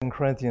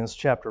Corinthians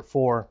chapter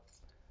 4.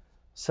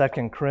 2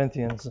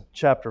 Corinthians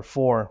chapter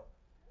 4.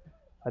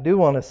 I do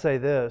want to say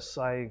this.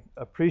 I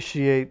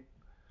appreciate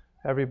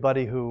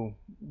everybody who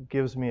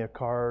gives me a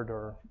card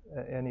or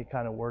any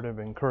kind of word of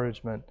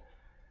encouragement.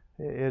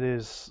 It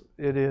is,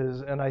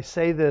 and I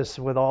say this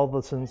with all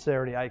the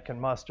sincerity I can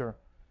muster.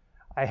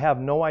 I have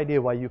no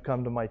idea why you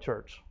come to my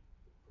church.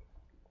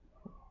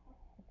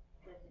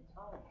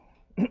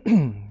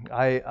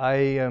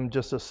 I am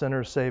just a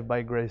sinner saved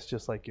by grace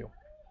just like you.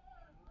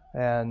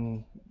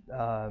 And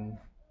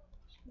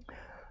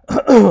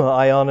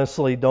I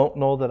honestly don't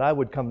know that I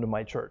would come to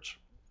my church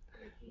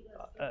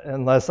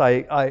unless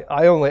I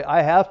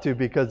have to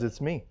because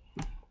it's me.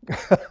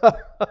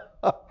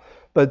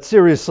 But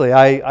seriously,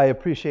 I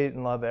appreciate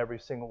and love every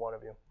single one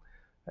of you,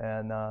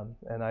 and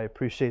I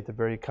appreciate the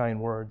very kind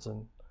words.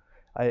 And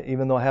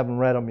even though I haven't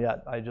read them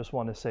yet, I just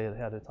want to say it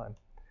ahead of time.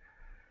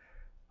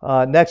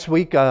 Next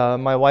week,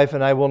 my wife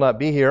and I will not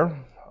be here.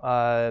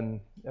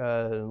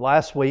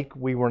 Last week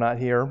we were not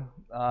here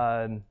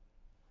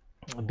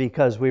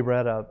because we were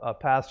at a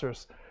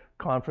pastor's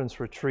conference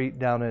retreat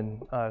down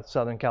in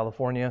Southern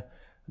California,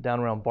 down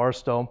around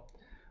Barstow.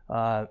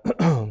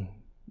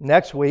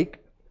 Next week,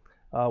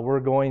 we're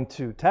going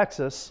to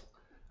Texas.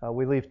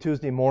 We leave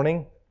Tuesday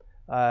morning,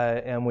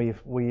 and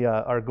we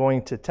are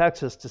going to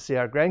Texas to see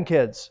our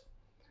grandkids.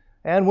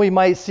 And we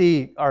might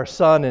see our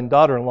son and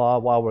daughter-in-law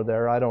while we're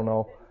there. I don't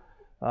know.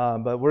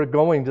 But we're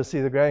going to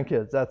see the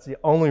grandkids. That's the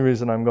only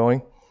reason I'm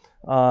going.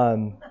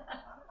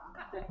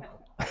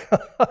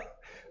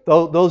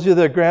 Those of you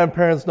that are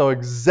grandparents know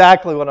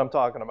exactly what I'm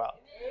talking about.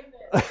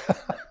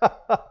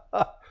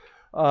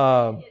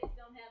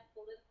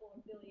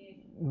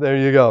 There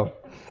you go.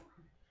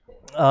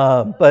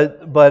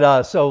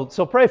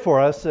 So pray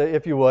for us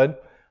if you would.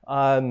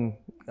 My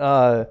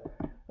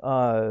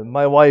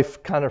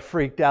wife kind of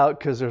freaked out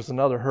because there's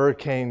another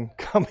hurricane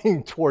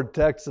coming toward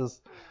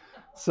Texas.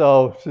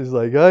 So she's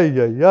like,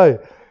 ay.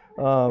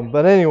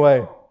 But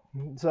anyway,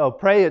 so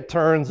pray it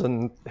turns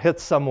and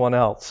hits someone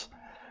else.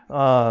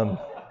 Isn't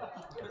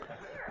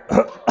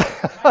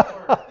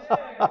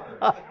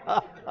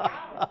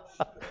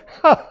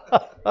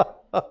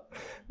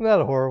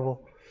that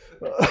horrible?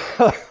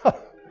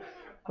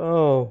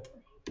 Oh,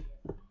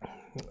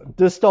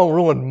 just don't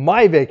ruin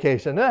my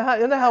vacation.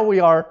 Isn't that how we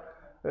are?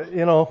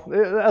 You know,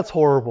 that's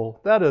horrible.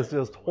 That is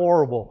just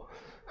horrible.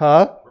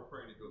 Huh?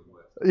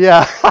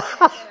 Yeah.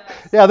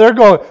 Yeah, they're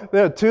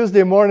going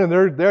Tuesday morning.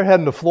 They're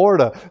heading to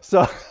Florida.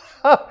 So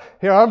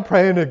here I'm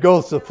praying it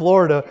goes to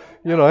Florida.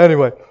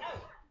 Anyway.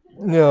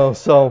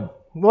 So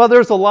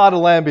there's a lot of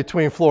land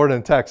between Florida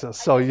and Texas.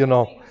 So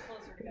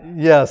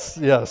yes.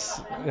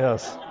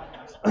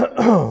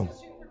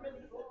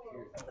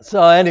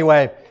 So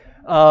anyway,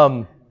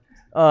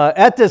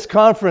 at this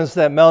conference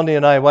that Melanie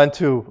and I went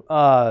to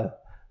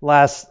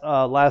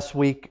last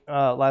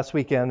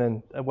weekend,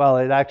 and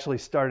it actually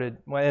started.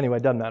 Well, anyway,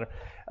 it doesn't matter.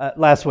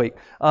 Last week,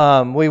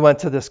 we went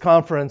to this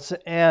conference,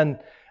 and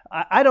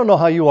I don't know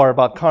how you are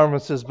about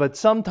conferences, but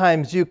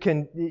sometimes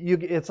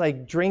it's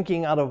like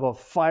drinking out of a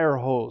fire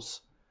hose.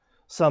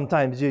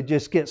 Sometimes you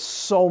just get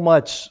so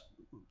much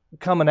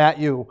coming at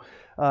you,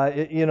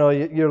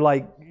 you're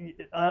like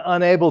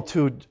unable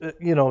to,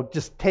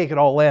 just take it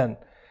all in.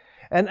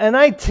 And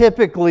I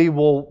typically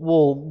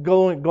will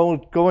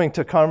going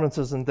to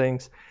conferences and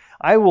things,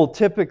 I will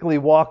typically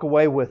walk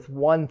away with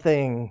one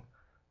thing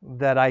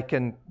that I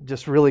can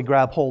just really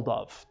grab hold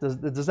of.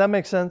 Does that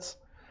make sense?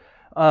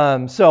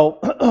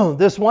 So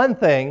this one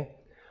thing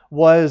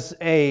was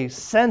a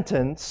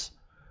sentence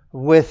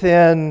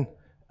within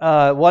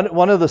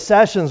one of the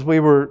sessions we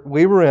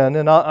were in,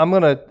 and I'm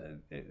going to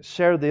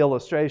share the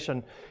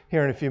illustration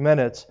here in a few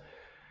minutes.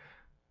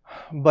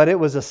 But it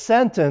was a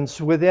sentence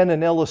within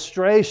an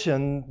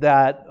illustration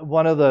that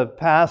one of the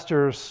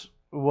pastors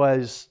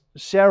was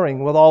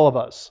sharing with all of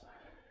us.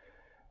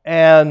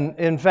 And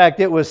in fact,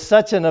 it was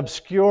such an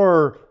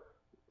obscure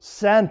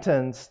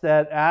sentence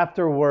that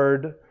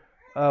afterward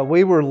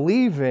we were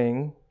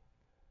leaving,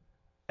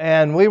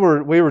 and we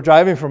were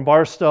driving from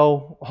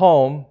Barstow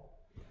home,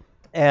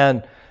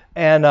 and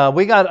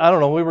we got, I don't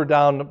know, we were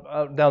down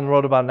the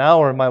road about an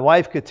hour, and my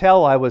wife could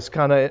tell I was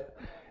kind of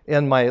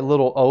in my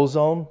little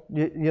ozone,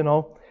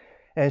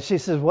 and she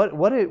says, what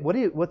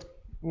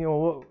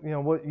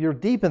you're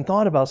deep in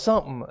thought about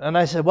something. And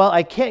I said, well,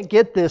 I can't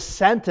get this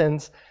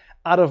sentence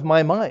out of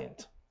my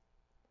mind.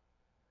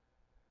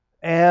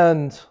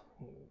 And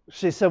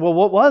she said, well,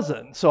 what was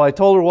it? So I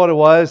told her what it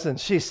was, and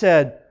she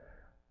said,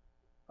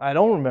 I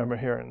don't remember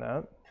hearing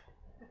that.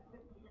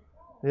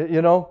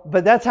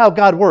 But that's how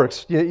God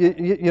works.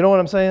 You know what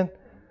I'm saying?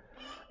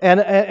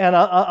 And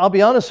I'll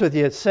be honest with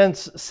you,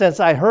 since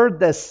I heard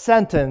this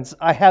sentence,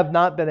 I have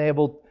not been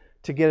able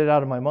to get it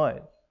out of my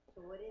mind.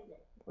 So what is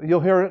it? You'll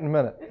hear it in a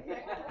minute.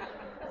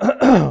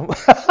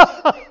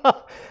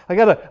 I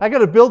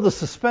gotta build the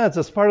suspense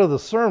as part of the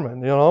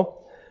sermon,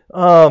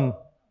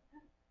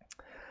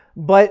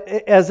 But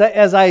as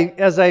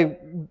I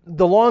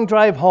the long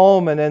drive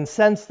home, and then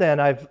since then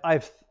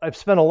I've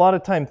spent a lot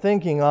of time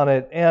thinking on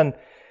it, and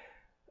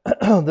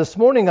This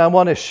morning I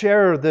want to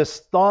share this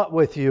thought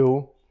with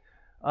you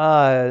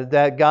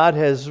that God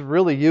has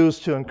really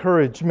used to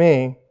encourage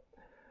me.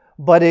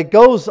 But I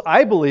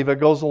believe it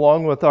goes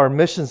along with our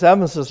Missions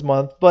Emphasis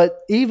Month,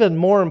 but even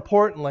more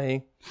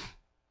importantly,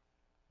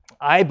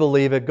 I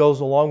believe it goes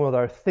along with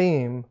our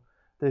theme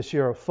this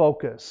year of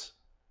focus.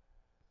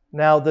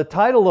 Now, the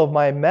title of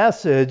my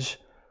message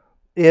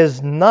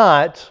is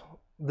not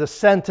the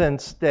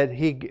sentence that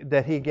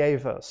he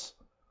gave us,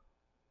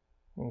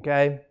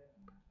 okay?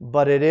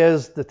 But it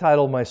is the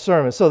title of my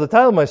sermon. So the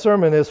title of my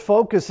sermon is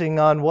Focusing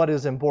on What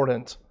is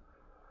Important.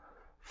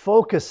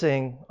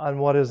 Focusing on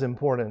what is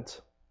important.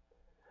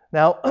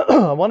 Now,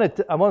 I want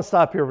to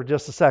stop here for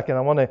just a second.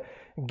 I want to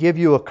give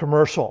you a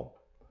commercial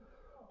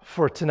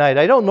for tonight.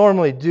 I don't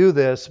normally do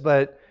this,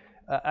 but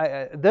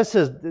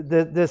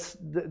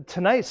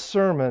tonight's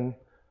sermon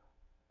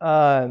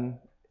has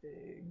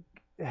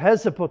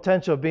the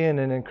potential of being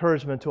an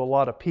encouragement to a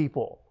lot of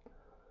people.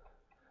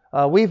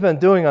 We've been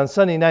doing on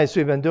Sunday nights,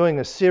 we've been doing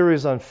a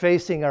series on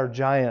facing our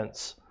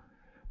giants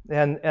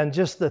and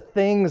just the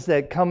things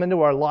that come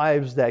into our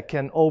lives that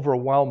can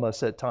overwhelm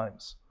us at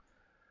times.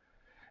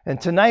 And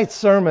tonight's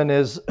sermon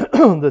is,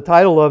 the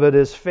title of it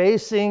is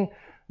Facing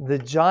the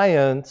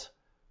Giant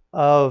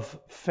of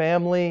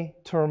Family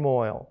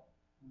Turmoil.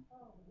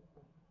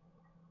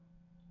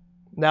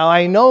 Now,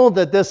 I know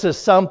that this is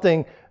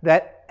something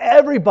that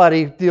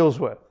everybody deals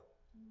with.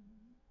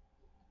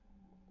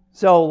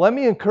 So let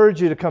me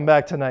encourage you to come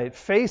back tonight.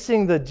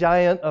 Facing the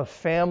Giant of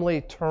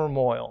Family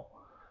Turmoil.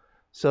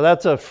 So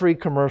that's a free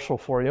commercial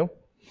for you.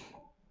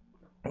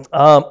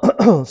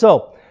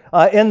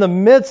 In the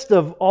midst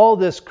of all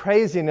this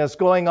craziness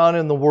going on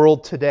in the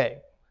world today,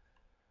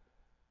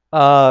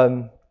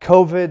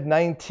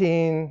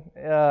 COVID-19,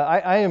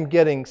 I am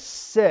getting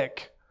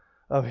sick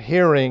of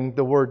hearing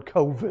the word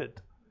COVID.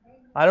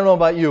 I don't know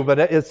about you, but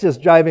it's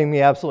just driving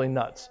me absolutely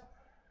nuts.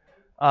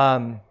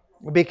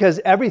 Because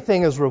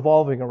everything is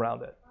revolving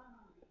around it.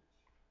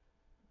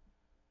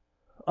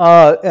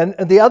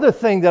 And the other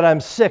thing that I'm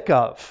sick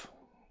of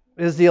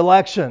is the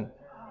election.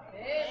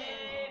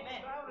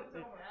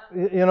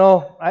 You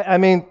know, I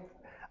mean,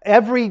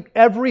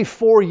 every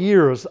 4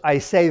 years I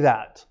say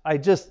that.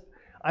 I'm just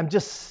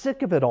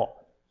sick of it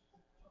all.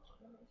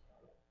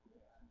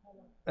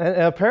 And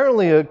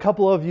apparently a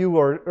couple of you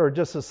are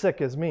just as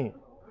sick as me.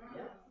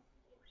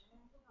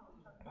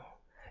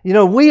 You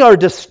know, we are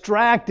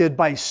distracted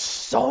by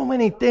so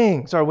many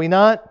things, are we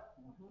not?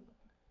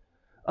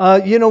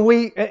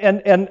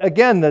 And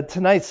again,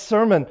 tonight's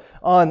sermon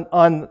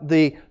on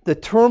the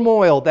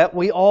turmoil that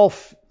we all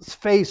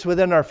face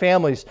within our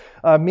families,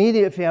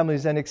 immediate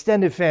families and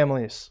extended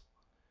families,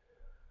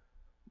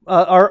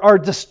 our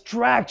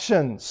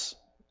distractions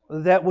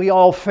that we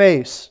all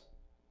face,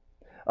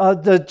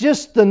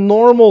 just the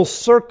normal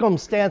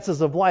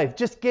circumstances of life,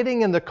 just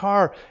getting in the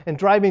car and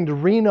driving to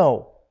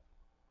Reno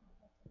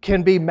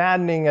can be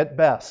maddening at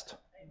best.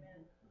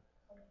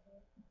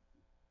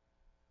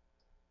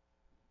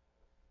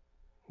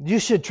 You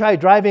should try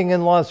driving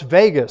in Las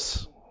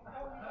Vegas.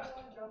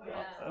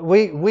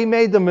 We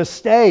made the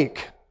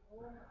mistake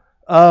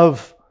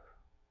of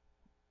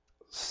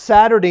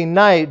Saturday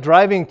night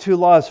driving to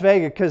Las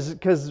Vegas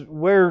because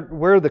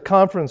where the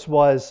conference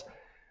was,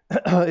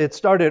 it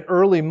started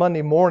early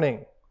Monday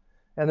morning.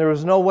 And there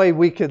was no way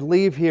we could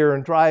leave here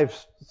and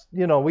drive,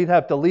 we'd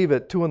have to leave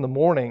at 2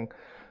 a.m.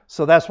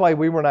 So that's why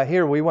we were not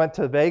here. We went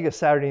to Vegas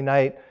Saturday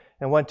night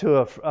and went to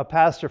a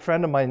pastor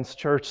friend of mine's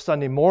church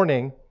Sunday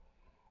morning.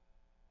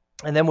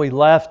 And then we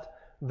left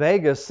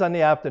Vegas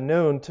Sunday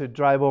afternoon to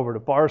drive over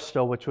to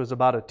Barstow, which was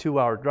about a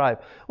 2-hour drive.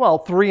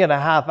 Well,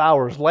 3.5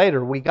 hours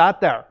later, we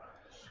got there.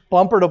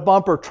 Bumper to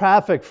bumper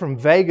traffic from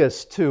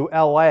Vegas to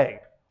LA.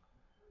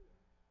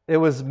 It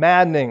was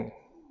maddening.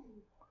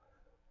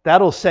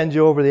 That'll send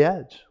you over the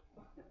edge.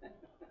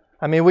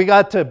 I mean, we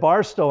got to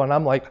Barstow and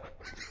I'm like,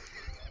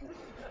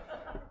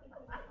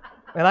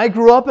 and I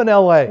grew up in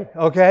LA,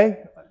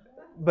 okay?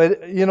 But,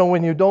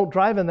 when you don't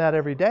drive in that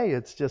every day,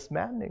 it's just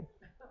maddening.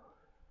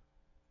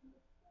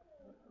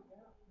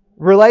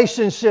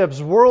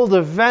 Relationships, world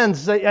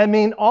events, I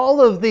mean,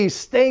 all of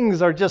these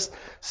things are just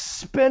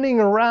spinning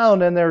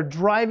around and they're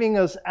driving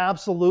us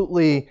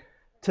absolutely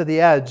to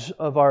the edge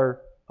of our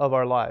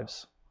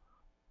lives.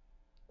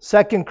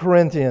 2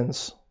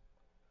 Corinthians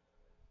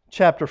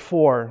chapter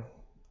 4,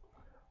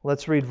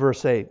 let's read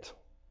verse 8.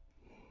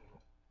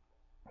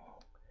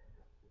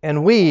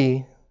 And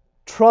we,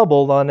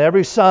 troubled on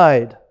every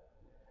side,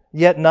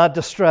 yet not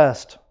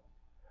distressed.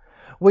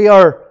 We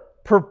are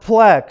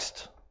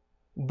perplexed,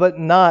 but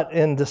not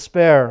in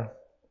despair.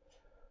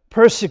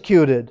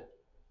 Persecuted,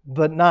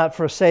 but not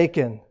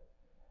forsaken.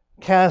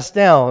 Cast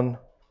down,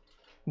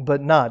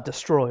 but not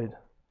destroyed.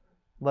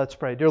 Let's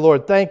pray. Dear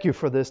Lord, thank you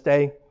for this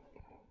day.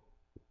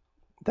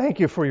 Thank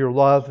you for your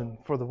love and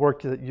for the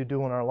work that you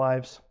do in our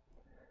lives.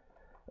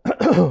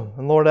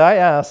 And Lord, I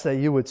ask that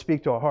you would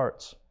speak to our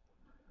hearts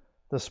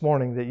this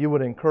morning, that you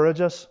would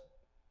encourage us,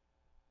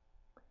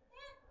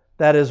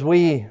 that as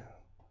we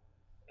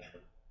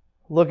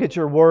look at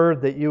your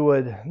word, that you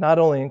would not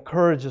only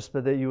encourage us,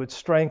 but that you would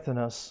strengthen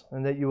us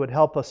and that you would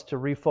help us to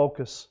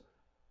refocus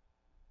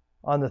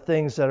on the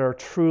things that are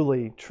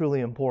truly,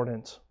 truly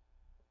important.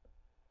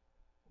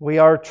 We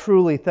are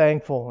truly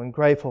thankful and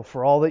grateful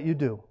for all that you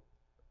do.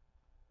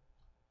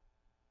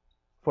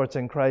 For it's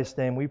in Christ's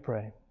name we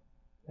pray.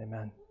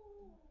 Amen.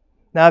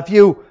 Now, if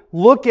you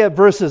look at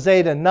verses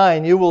 8 and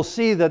 9, you will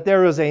see that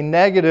there is a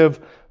negative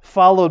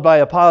followed by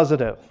a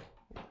positive.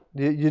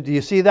 Do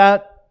you see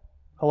that?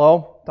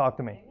 Hello? Talk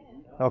to me.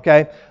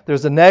 Okay?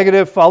 There's a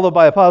negative followed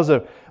by a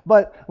positive.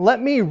 But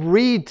let me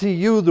read to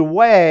you the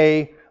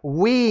way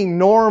we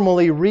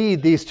normally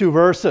read these two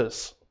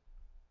verses.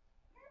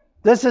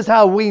 This is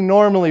how we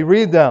normally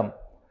read them.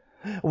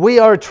 We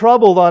are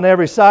troubled on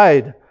every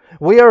side.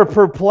 We are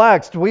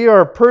perplexed. We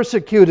are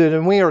persecuted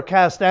and we are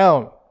cast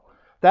down.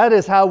 That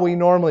is how we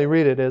normally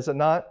read it, is it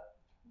not?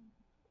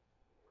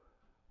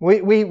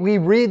 We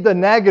read the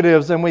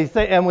negatives and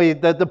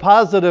the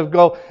positive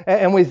go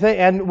and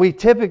we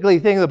typically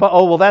think about,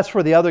 oh well, that's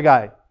for the other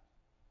guy.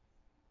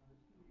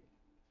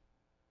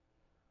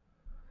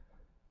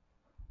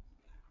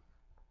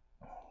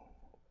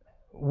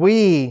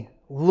 We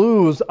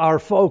lose our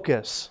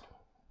focus.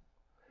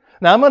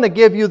 Now I'm going to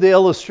give you the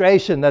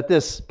illustration that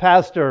this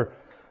pastor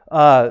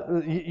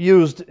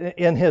used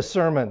in his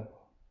sermon.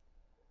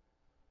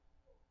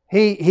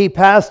 He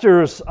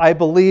pastors, I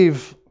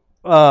believe,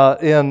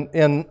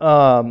 in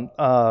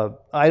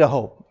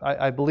Idaho.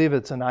 I believe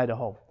it's in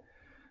Idaho.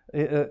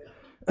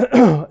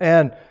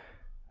 And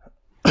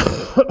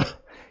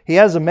he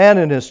has a man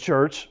in his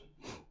church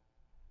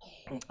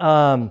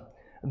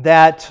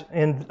that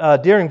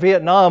during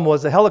Vietnam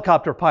was a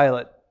helicopter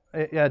pilot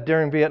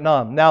during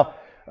Vietnam. Now,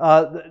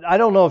 I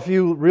don't know if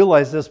you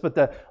realize this, but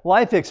the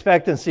life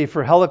expectancy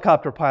for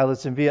helicopter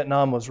pilots in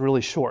Vietnam was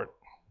really short.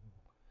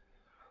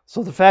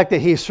 So the fact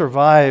that he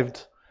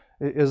survived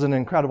is an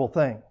incredible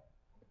thing.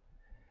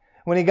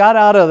 When he got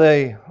out of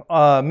the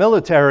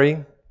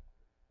military,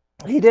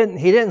 he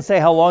didn't say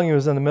how long he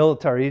was in the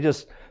military. He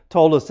just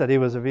told us that he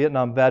was a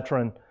Vietnam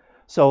veteran.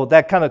 So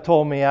that kind of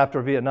told me after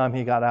Vietnam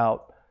he got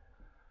out.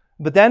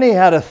 But then he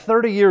had a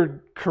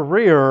 30-year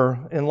career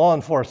in law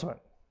enforcement.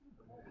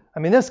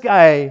 I mean, this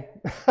guy,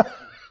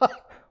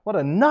 what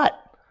a nut.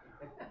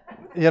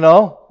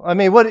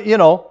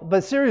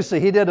 But seriously,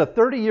 he did a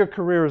 30-year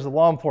career as a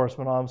law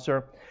enforcement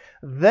officer.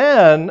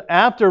 Then,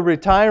 after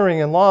retiring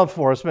in law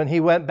enforcement, he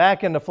went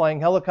back into flying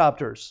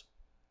helicopters.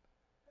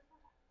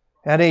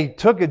 And he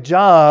took a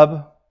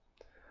job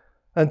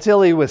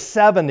until he was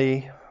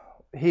 70.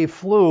 He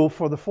flew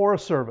for the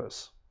Forest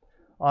Service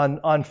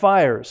on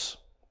fires.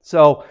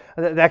 So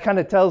that kind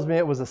of tells me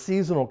it was a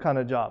seasonal kind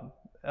of job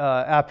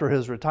after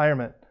his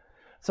retirement.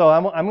 So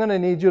I'm going to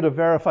need you to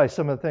verify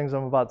some of the things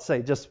I'm about to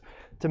say, just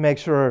to make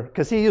sure,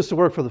 because he used to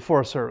work for the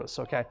Forest Service,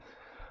 okay?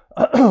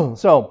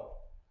 So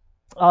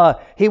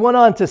he went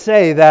on to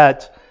say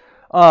that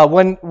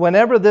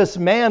whenever this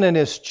man in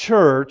his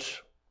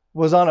church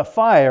was on a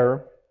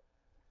fire,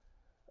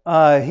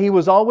 he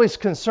was always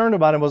concerned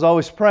about it, was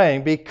always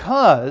praying,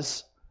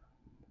 because,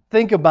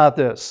 think about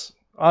this,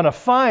 on a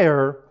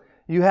fire,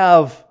 you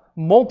have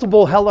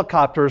multiple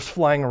helicopters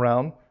flying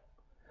around.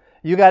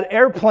 You got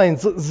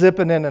airplanes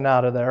zipping in and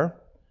out of there.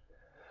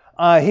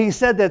 He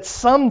said that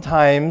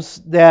sometimes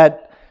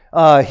that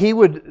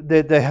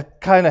the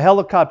kind of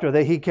helicopter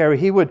that he carried,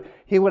 he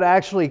would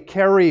actually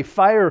carry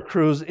fire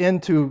crews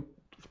into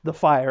the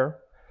fire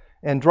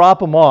and drop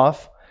them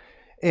off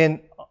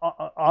in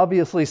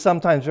obviously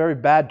sometimes very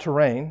bad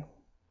terrain.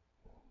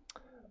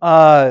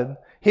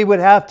 He would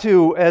have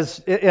to,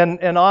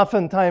 and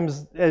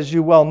oftentimes, as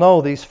you well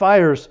know, these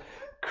fires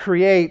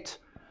create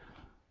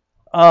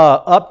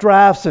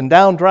updrafts and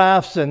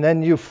downdrafts, and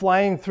then you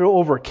flying through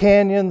over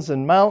canyons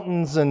and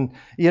mountains, and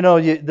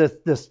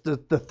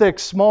the thick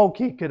smoke,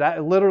 he could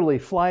literally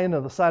fly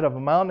into the side of a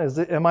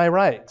mountain. Am I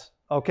right?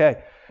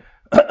 Okay.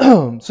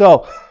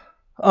 So,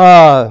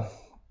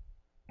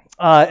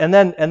 and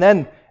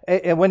then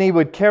when he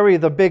would carry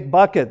the big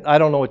bucket, I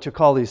don't know what you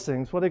call these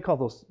things. What do they call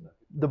those?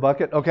 The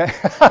bucket, okay.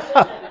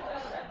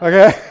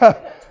 Okay.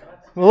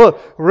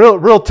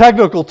 Real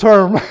technical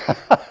term.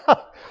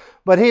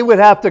 But he would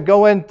have to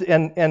go in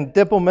and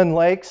dip them in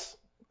lakes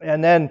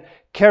and then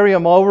carry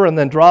them over and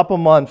then drop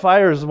them on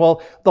fires.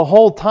 Well, the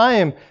whole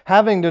time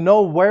having to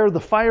know where the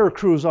fire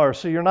crews are,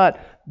 so you're not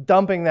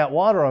dumping that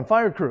water on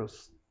fire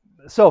crews.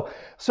 So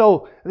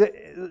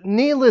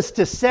needless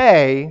to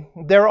say,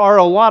 there are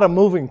a lot of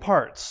moving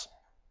parts.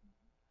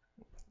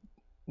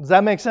 Does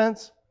that make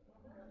sense?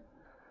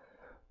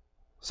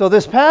 So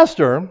this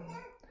pastor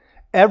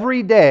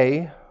every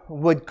day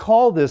would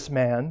call this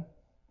man,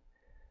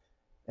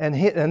 and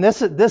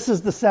this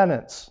is the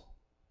sentence.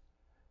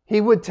 He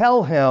would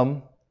tell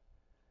him,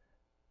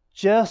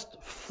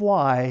 just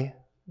fly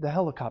the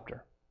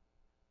helicopter.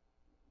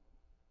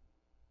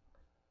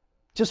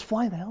 Just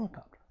fly the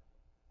helicopter.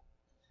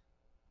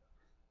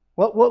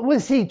 What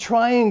was he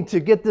trying to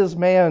get this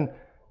man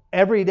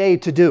every day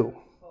to do?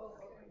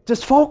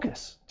 Just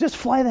focus. Just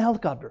fly the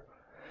helicopter.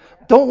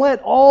 Don't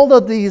let all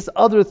of these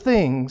other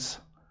things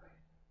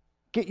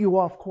get you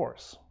off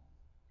course.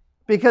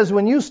 Because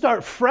when you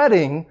start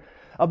fretting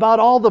about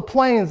all the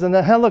planes and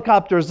the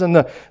helicopters and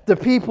the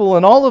people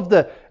and all of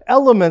the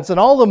elements and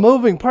all the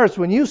moving parts,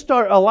 when you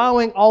start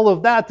allowing all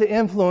of that to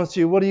influence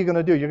you, what are you going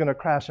to do? You're going to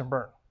crash and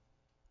burn.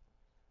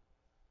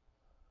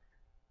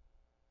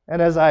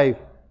 And as I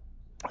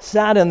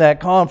sat in that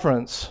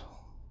conference,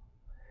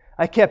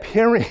 I kept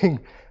hearing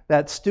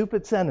that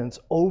stupid sentence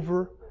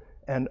over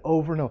and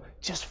over and over.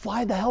 Just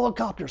fly the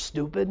helicopter,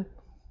 stupid.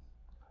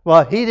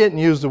 Well, he didn't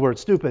use the word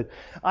stupid.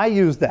 I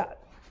used that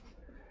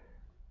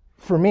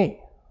for me.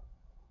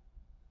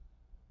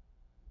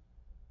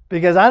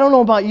 Because I don't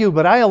know about you,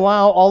 but I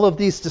allow all of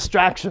these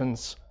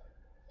distractions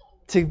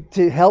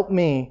to help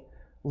me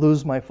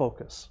lose my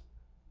focus.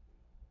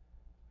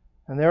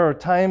 And there are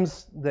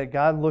times that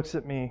God looks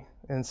at me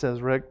and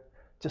says, Rick,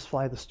 just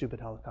fly the stupid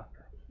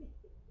helicopter.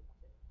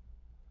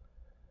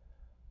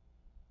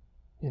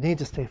 You need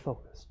to stay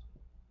focused.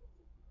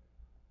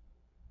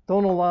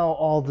 Don't allow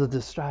all the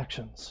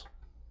distractions.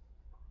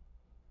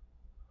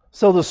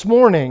 So this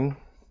morning,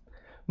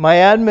 my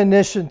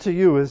admonition to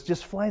you is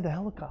just fly the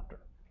helicopter.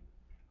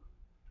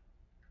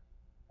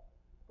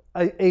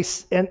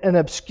 An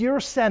obscure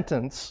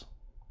sentence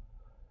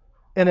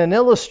and an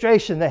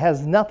illustration that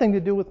has nothing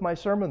to do with my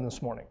sermon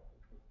this morning.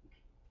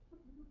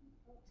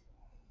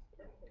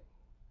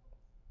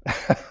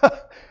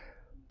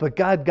 But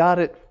God got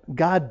it.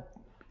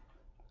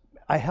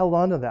 I held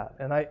on to that.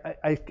 And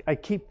I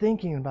keep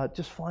thinking about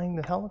just flying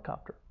the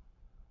helicopter.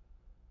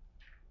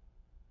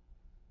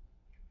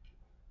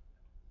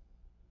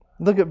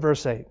 Look at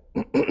verse 8.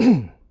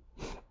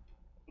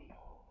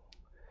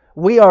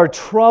 We are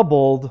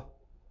troubled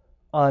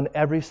on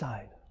every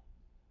side.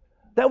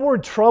 That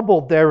word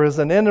troubled there is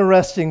an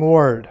interesting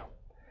word.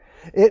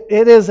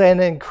 It is an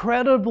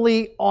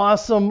incredibly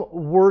awesome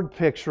word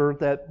picture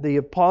that the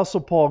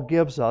Apostle Paul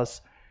gives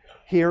us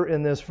here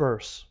in this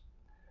verse.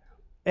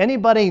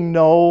 Anybody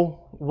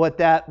know what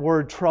that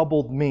word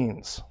troubled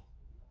means?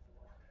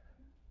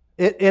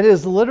 It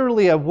is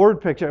literally a word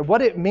picture.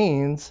 What it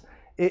means,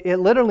 it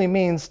literally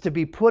means to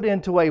be put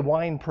into a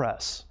wine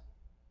press.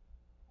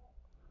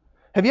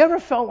 Have you ever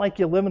felt like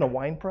you live in a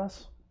wine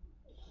press?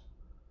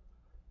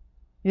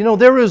 You know,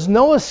 there is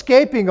no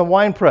escaping a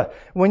wine press.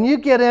 When you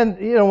get in,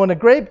 when a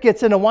grape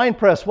gets in a wine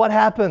press, what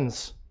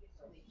happens?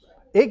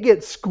 It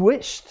gets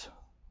squished.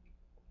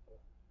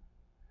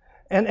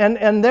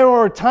 And there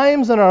are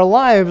times in our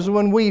lives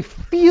when we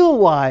feel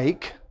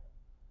like,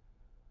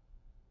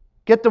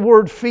 get the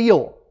word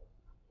feel.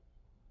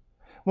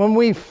 When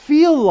we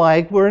feel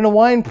like we're in a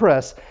wine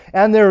press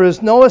and there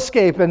is no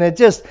escape, and it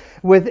just,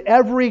 with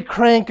every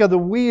crank of the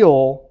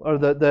wheel or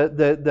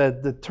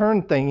the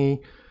turn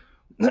thingy,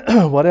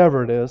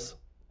 whatever it is,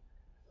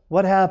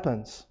 what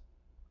happens?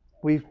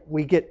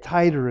 We get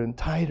tighter and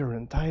tighter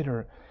and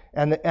tighter,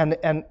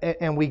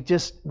 and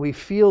we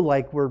feel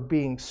like we're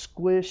being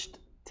squished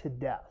to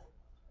death.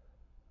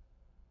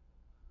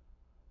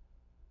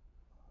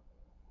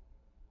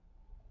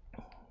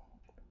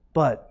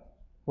 But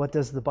what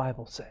does the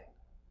Bible say?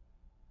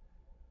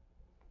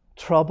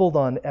 Troubled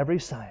on every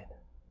side,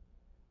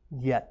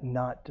 yet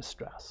not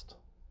distressed.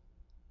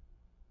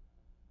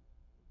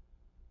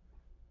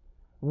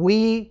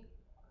 We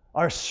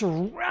are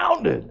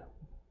surrounded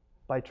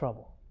by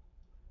trouble.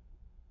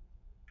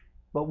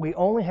 But we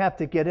only have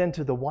to get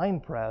into the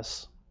wine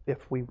press if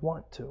we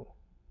want to.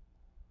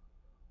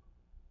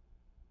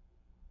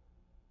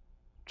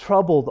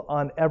 Troubled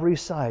on every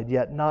side,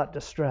 yet not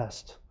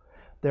distressed.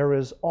 There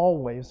is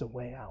always a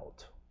way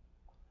out.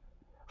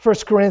 1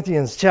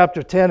 Corinthians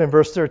chapter 10 and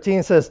verse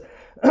 13 says,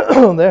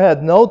 there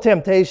had no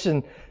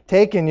temptation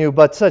taken you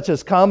but such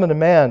as common to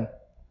man.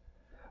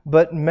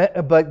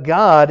 But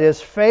God is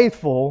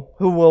faithful,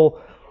 who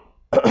will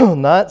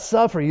not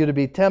suffer you to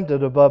be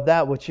tempted above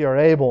that which you are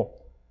able,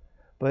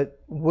 but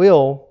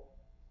will,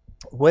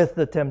 with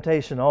the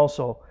temptation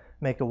also,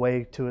 make a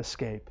way to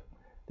escape,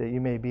 that you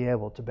may be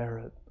able to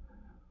bear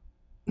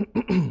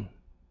it.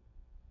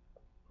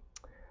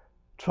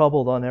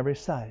 Troubled on every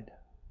side,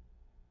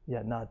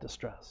 yet not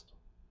distressed.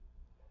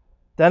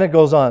 Then it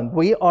goes on.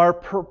 We are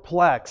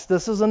perplexed.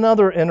 This is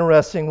another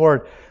interesting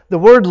word. The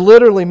word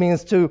literally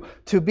means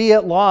to be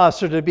at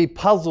loss or to be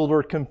puzzled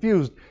or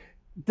confused.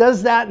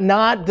 Does that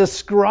not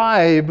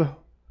describe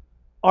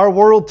our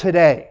world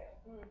today?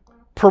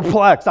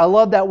 Perplexed. I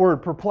love that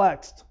word,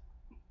 perplexed.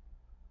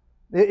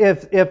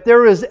 If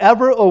there is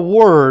ever a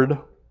word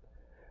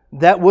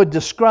that would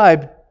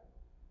describe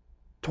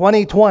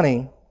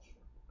 2020,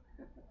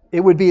 it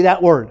would be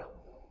that word.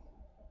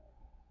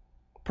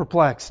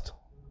 Perplexed.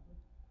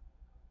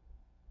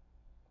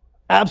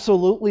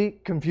 Absolutely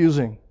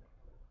confusing.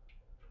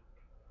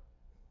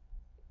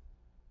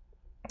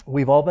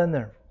 We've all been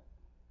there.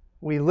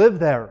 We live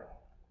there,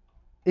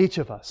 each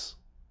of us.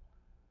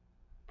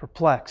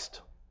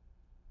 Perplexed.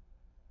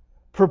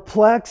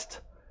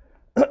 Perplexed,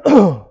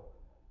 but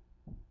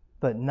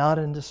not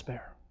in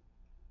despair.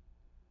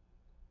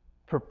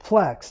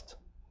 Perplexed,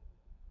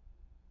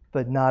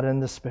 but not in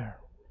despair.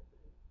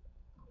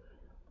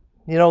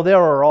 You know, there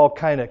are all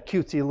kind of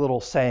cutesy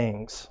little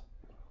sayings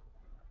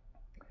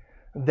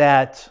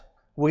that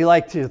we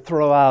like to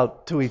throw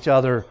out to each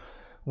other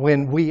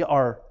when we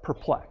are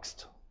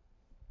perplexed.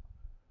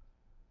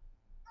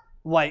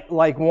 Like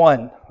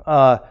one,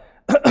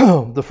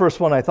 the first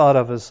one I thought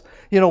of is,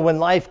 when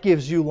life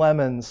gives you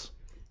lemons,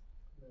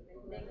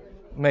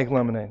 make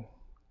lemonade.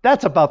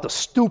 That's about the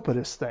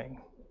stupidest thing.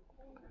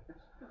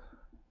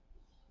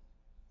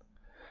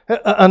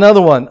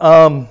 Another one.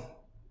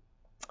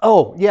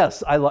 Oh,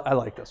 yes, I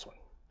like this one.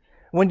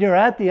 When you're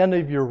at the end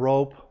of your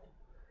rope,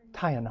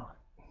 tie a knot.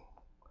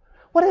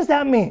 What does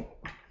that mean?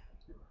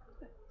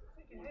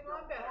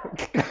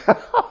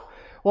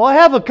 Well, I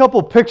have a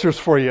couple pictures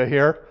for you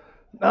here.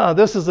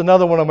 This is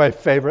another one of my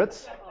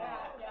favorites.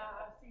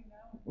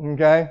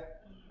 Okay.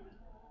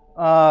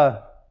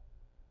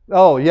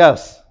 Oh,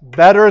 yes.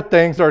 Better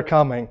things are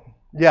coming.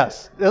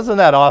 Yes. Isn't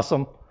that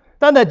awesome?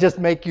 Doesn't that just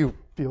make you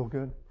feel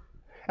good?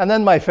 And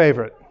then my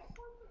favorite.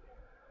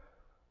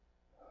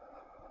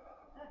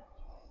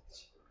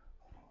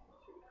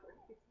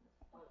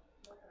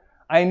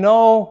 I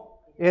know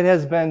it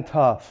has been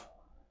tough,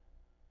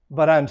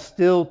 but I'm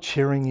still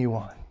cheering you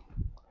on.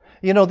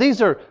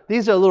 These are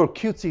little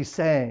cutesy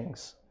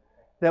sayings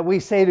that we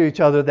say to each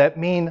other that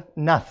mean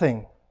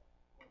nothing.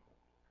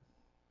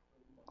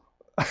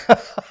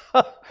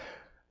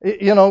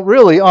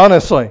 Really,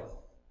 honestly.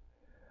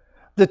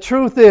 The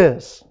truth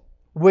is,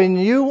 when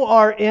you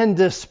are in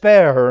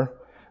despair,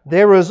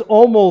 there is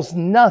almost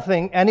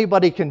nothing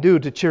anybody can do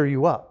to cheer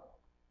you up.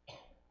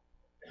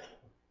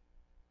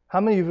 How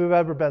many of you have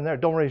ever been there?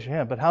 Don't raise your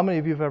hand, but how many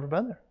of you have ever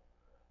been there?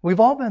 We've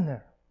all been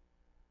there.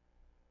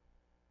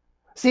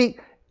 See,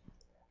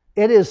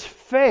 it is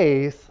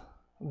faith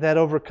that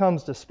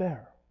overcomes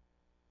despair.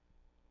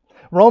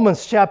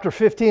 Romans chapter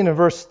 15 and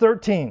verse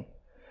 13.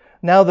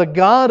 Now the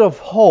God of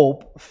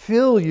hope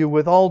fill you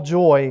with all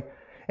joy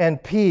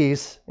and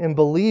peace in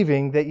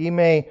believing, that ye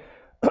may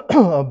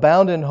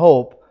abound in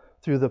hope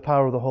through the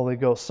power of the Holy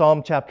Ghost.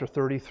 Psalm chapter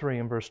 33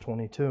 and verse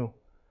 22.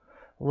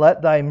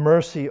 Let thy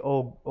mercy,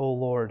 O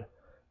Lord,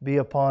 be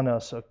upon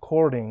us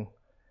according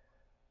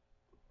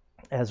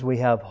as we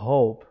have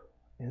hope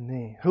in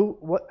thee. Who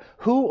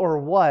or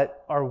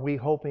what are we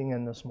hoping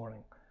in this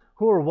morning?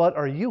 Who or what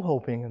are you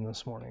hoping in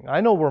this morning?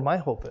 I know where my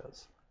hope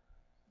is.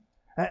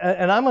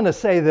 And I'm going to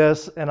say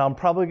this, and I'm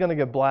probably going to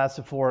get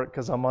blasted for it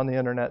because I'm on the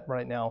internet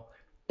right now.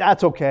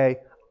 That's okay.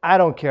 I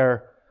don't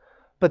care.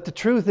 But the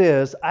truth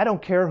is, I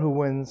don't care who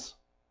wins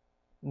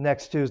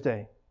next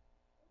Tuesday,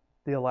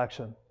 the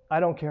election. I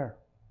don't care.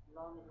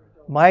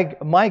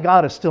 My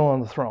God is still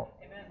on the throne.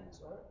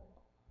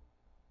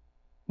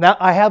 Now,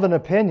 I have an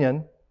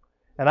opinion,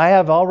 and I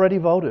have already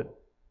voted.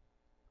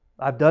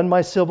 I've done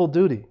my civil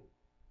duty.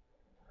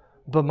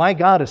 But my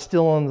God is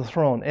still on the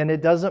throne, and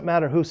it doesn't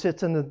matter who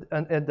sits in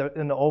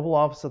the Oval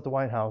Office at the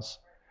White House.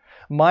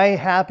 My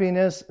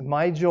happiness,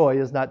 my joy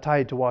is not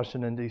tied to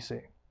Washington, D.C.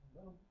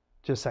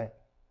 Just saying.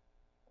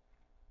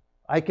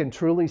 I can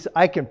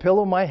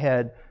pillow my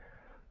head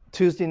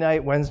Tuesday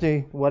night,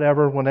 Wednesday,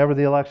 whatever, whenever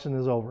the election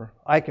is over.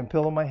 I can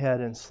pillow my head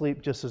and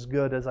sleep just as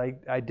good as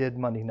I did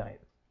Monday night.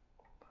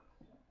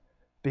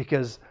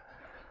 Because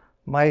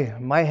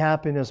my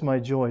happiness, my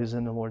joy is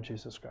in the Lord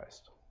Jesus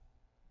Christ.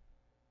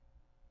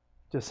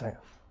 Just saying.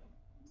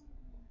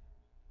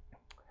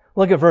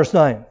 Look at verse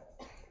 9.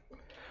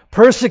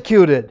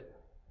 Persecuted.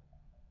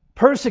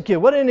 Persecuted.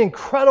 What an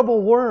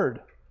incredible word.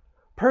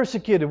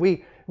 Persecuted.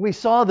 We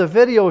saw the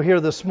video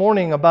here this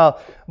morning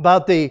about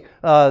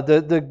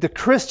the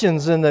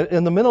Christians in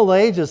the Middle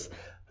Ages.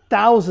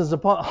 Thousands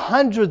upon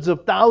hundreds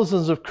of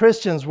thousands of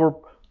Christians were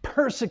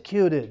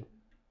persecuted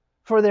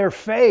for their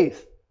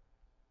faith.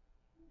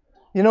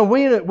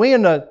 We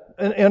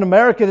in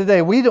America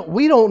today, we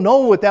don't know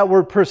what that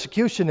word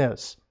persecution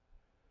is.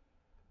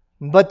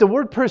 But the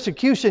word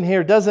persecution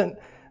here doesn't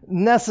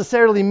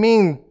necessarily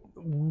mean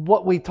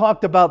what we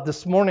talked about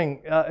this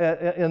morning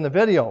in the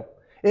video.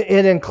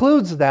 It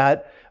includes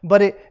that,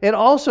 but it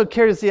also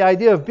carries the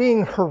idea of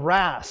being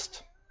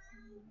harassed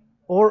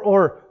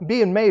or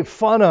being made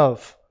fun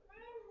of.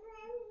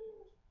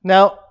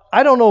 Now,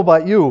 I don't know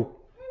about you,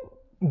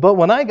 but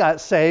when I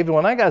got saved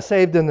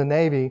in the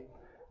Navy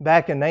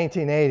back in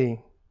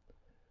 1980,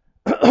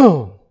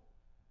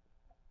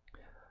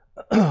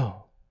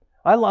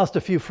 I lost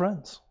a few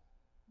friends.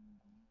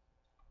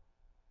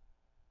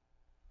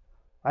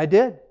 I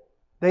did.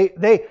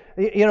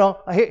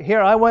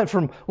 Here I went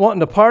from wanting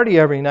to party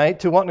every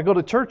night to wanting to go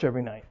to church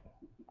every night.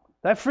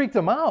 That freaked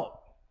them out.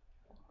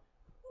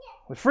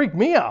 It freaked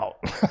me out.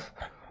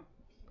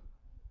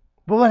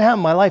 But what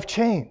happened? My life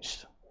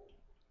changed.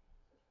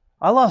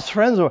 I lost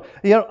friends.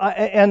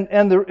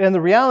 And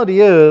the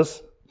reality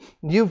is,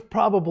 you've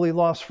probably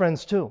lost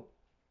friends too.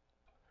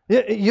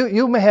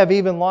 You may have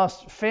even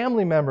lost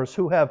family members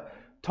who have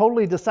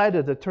totally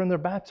decided to turn their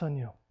backs on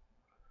you.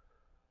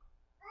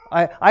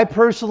 I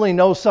personally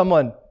know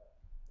someone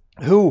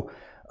who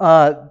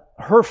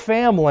her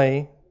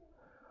family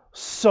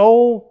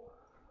so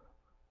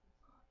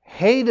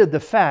hated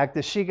the fact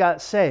that she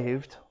got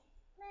saved.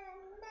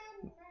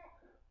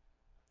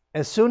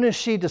 As soon as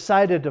she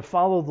decided to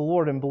follow the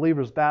Lord in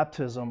believer's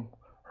baptism,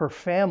 her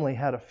family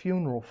had a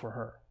funeral for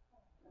her.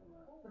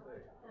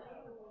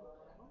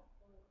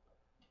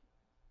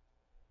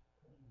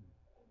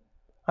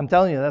 I'm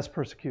telling you, that's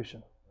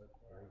persecution.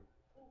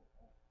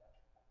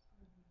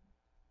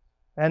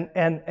 And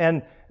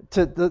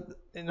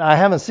I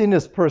haven't seen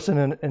this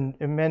person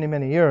in many,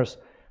 many years,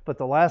 but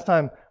the last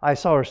time I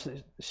saw her,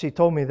 she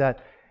told me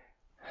that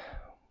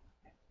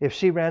if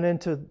she ran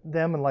into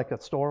them in like a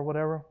store or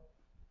whatever,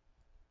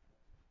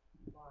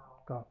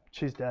 God,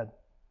 she's dead.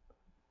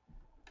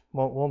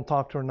 Won't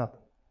talk to her,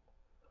 nothing.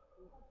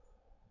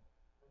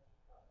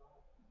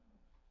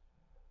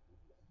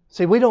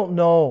 See, we don't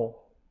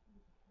know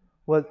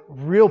what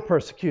real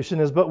persecution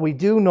is, but we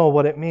do know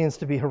what it means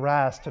to be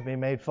harassed, to be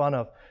made fun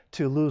of,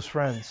 to lose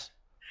friends.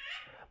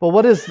 But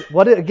what does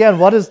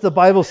the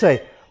Bible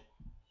say?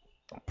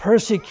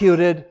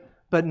 Persecuted,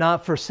 but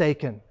not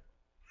forsaken.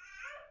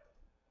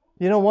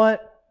 You know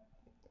what?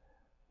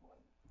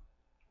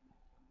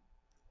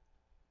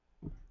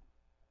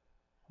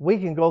 We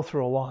can go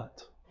through a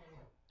lot,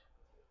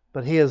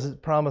 but He has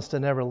promised to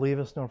never leave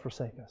us nor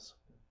forsake us.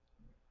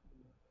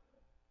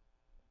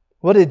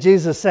 What did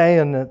Jesus say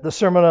in the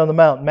Sermon on the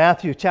Mount?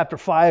 Matthew chapter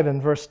 5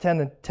 and verse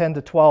 10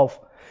 to 12.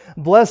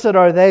 Blessed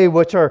are they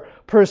which are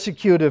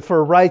persecuted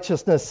for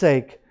righteousness'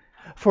 sake,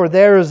 for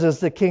theirs is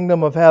the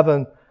kingdom of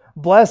heaven.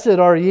 Blessed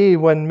are ye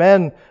when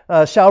men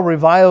shall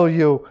revile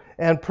you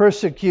and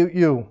persecute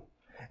you,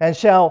 and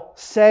shall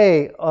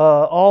say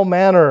all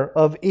manner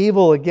of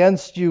evil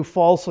against you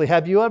falsely.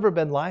 Have you ever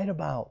been lied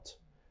about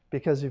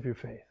because of your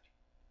faith?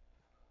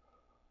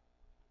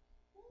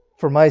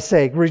 For my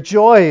sake,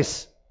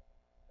 rejoice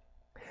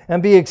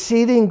and be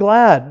exceeding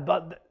glad.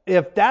 But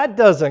if that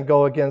doesn't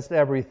go against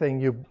everything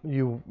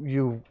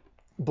you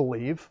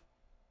believe,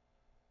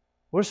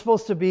 we're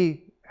supposed to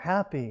be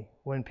happy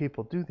when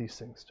people do these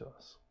things to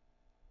us.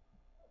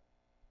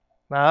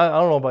 Now, I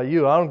don't know about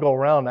you. I don't go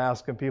around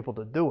asking people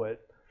to do it.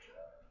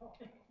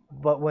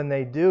 But when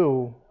they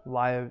do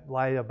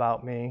lie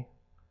about me,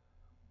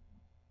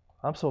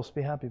 I'm supposed to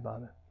be happy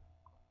about it.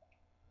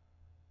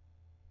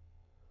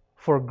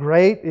 For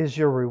great is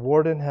your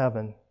reward in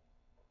heaven.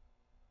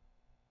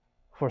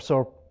 For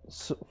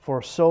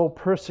so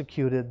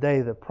persecuted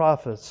they the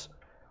prophets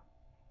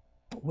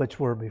which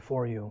were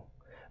before you.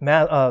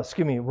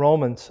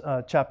 Romans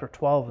chapter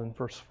 12 and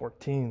verse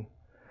 14.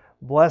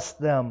 Bless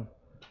them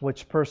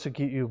which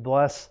persecute you,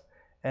 bless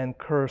and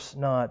curse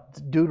not.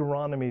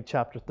 Deuteronomy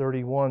chapter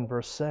 31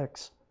 verse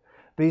 6.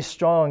 Be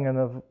strong and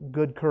of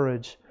good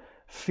courage.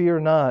 Fear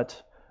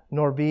not,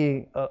 nor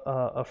be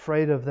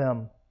afraid of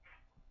them.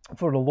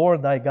 For the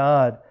Lord thy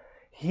God,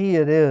 He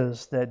it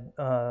is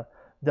that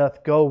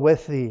doth go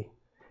with thee.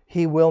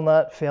 He will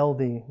not fail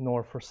thee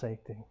nor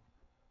forsake thee.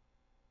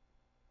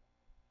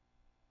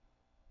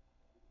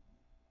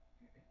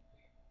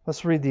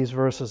 Let's read these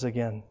verses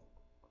again.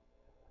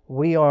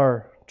 We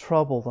are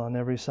troubled on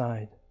every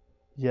side,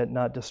 yet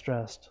not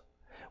distressed.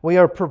 We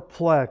are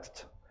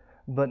perplexed,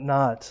 but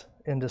not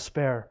in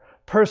despair.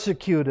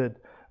 Persecuted,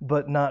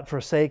 but not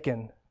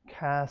forsaken.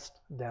 Cast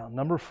down.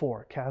 Number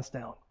 4, cast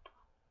down.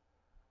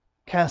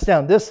 Cast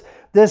down. This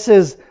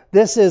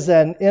is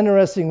an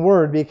interesting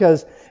word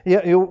because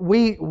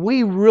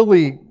we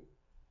really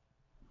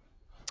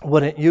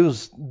wouldn't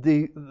use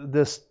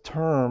this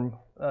term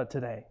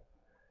today.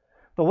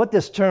 But what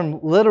this term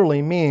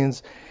literally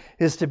means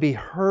is to be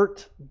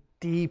hurt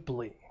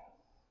deeply.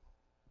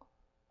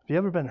 Have you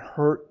ever been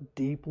hurt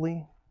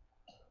deeply?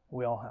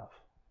 We all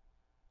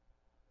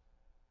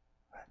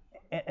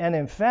have. And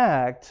in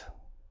fact,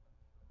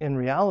 in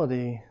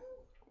reality,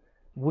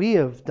 we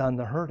have done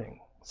the hurting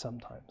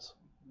sometimes.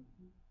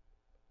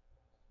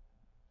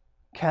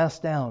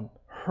 Cast down,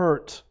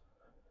 hurt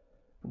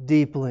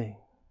deeply.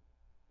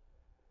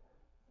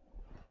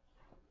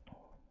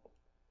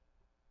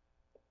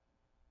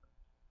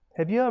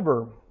 Have you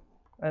ever,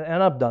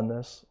 and I've done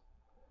this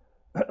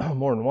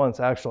more than once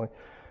actually,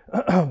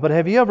 but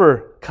have you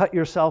ever cut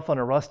yourself on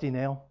a rusty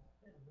nail?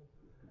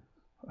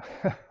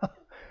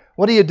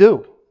 What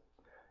do?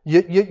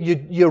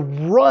 You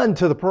run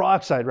to the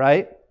peroxide,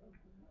 right?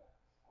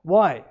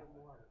 Why?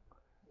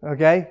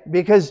 Okay,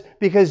 because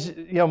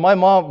my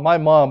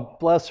mom,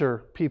 bless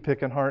her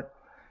pea-picking heart,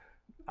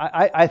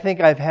 I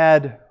think I've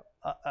had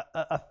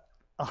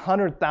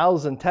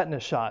 100,000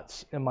 tetanus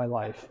shots in my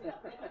life.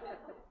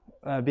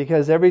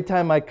 Because every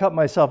time I cut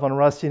myself on a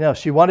rusty nail,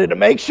 she wanted to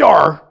make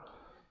sure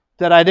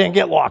that I didn't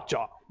get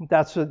lockjaw.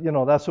 That's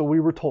what we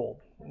were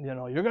told.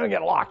 You're going to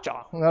get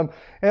lockjaw.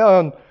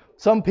 And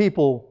some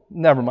people,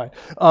 never mind.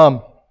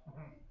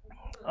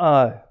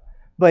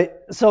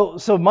 But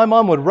so my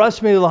mom would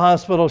rush me to the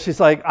hospital.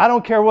 She's like, I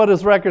don't care what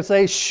his records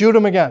say, shoot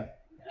him again.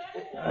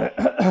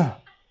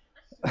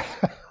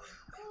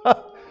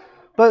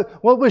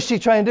 But what was she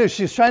trying to do?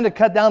 She was trying to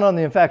cut down on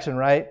the infection,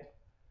 right?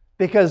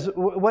 Because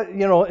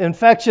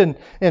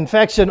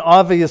infection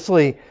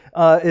obviously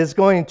is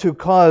going to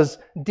cause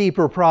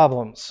deeper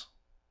problems.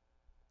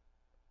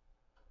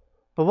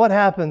 But what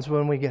happens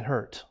when we get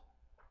hurt?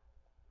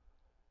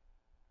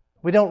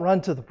 We don't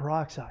run to the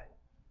peroxide.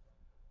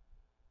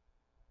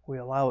 We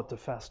allow it to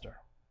fester.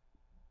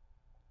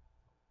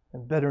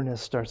 and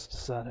bitterness starts to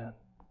set in.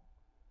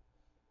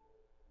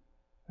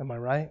 Am I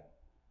right?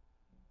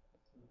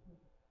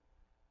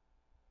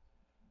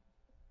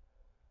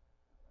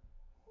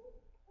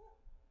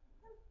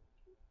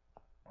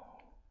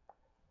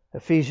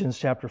 Ephesians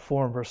chapter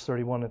 4 and verse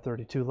 31 and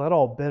 32. Let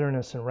all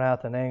bitterness and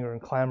wrath and anger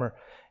and clamor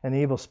and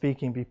evil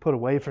speaking be put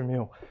away from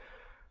you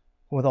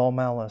with all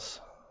malice.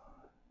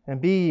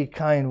 And be ye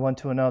kind one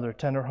to another,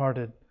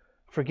 tender-hearted,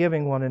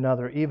 forgiving one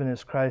another, even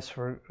as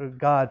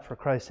God for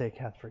Christ's sake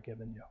hath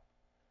forgiven you.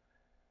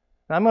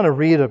 Now, I'm going to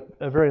read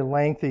a very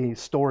lengthy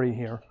story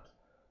here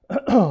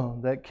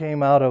that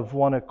came out of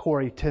one of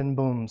Corrie ten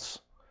Boom's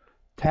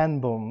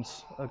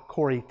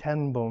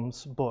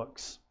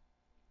books.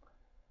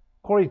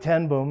 Corrie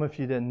ten Boom, if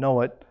you didn't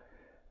know it,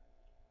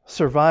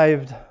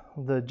 survived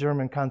the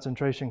German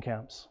concentration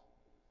camps.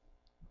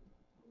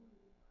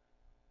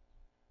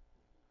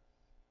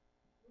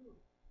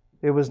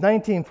 It was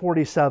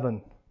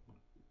 1947,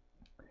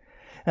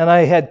 and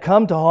I had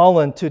come to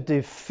Holland to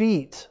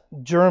defeat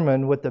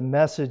German with the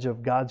message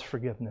of God's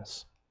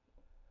forgiveness.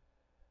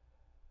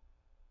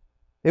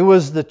 It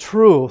was the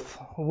truth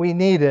we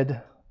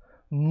needed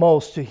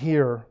most to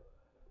hear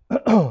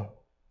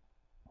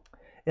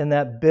in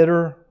that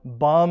bitter,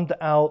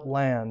 bombed-out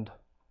land.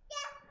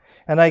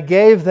 And I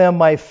gave them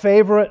my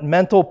favorite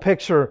mental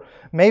picture,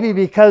 maybe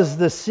because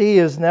the sea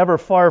is never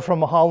far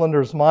from a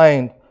Hollander's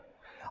mind.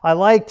 I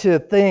like to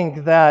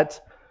think that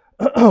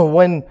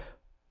when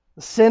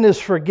sin is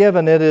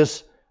forgiven, it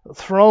is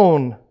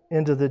thrown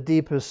into the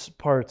deepest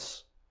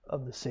parts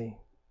of the sea.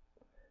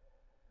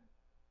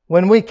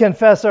 When we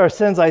confess our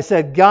sins, I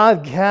said,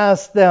 God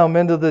cast them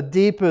into the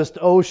deepest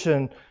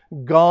ocean,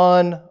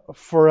 gone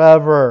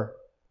forever.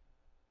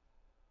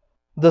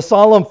 The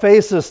solemn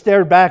faces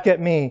stared back at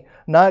me,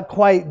 not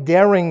quite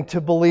daring to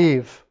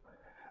believe.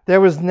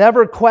 There was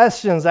never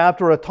questions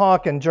after a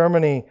talk in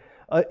Germany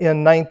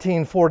in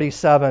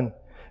 1947.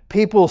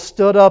 People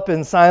stood up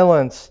in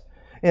silence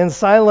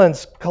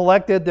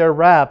collected their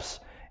wraps,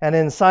 and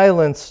in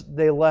silence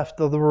they left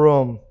the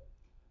room.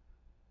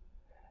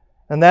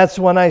 And that's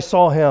when I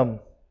saw him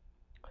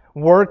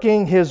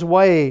working his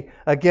way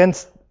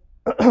against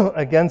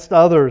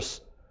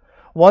others.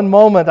 One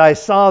moment I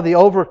saw the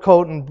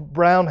overcoat and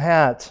brown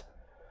hat,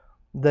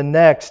 the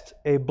next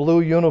a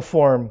blue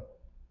uniform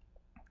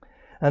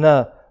and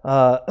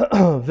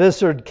a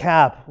visored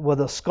cap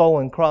with a skull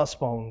and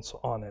crossbones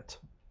on it.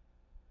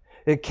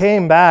 It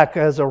came back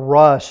as a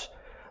rush.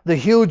 The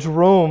huge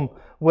room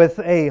with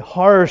a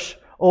harsh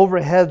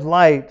overhead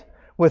light,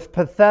 with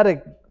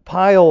pathetic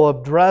pile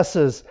of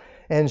dresses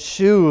and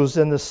shoes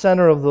in the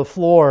center of the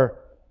floor.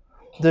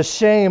 The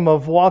shame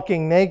of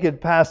walking naked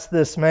past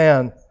this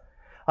man.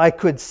 I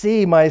could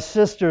see my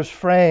sister's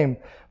frame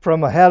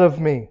from ahead of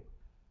me.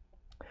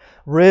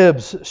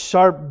 Ribs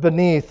sharp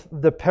beneath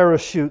the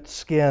parachute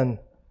skin.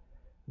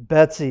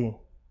 Betsy,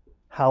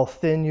 how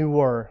thin you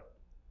were.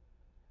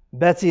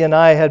 Betsy and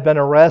I had been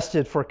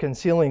arrested for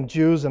concealing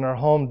Jews in our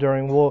home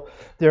during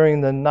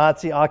the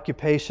Nazi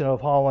occupation of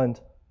Holland.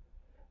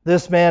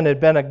 This man had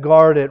been a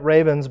guard at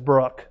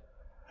Ravensbrück,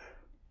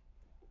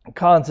 a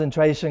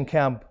concentration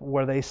camp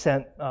where they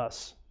sent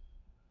us.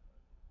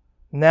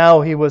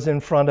 Now he was in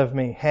front of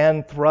me,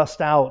 hand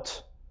thrust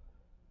out.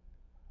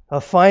 A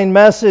fine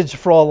message,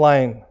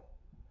 Fräulein.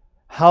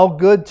 How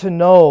good to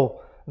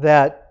know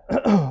that,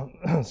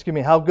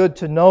 how good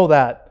to know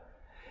that,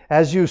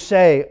 as you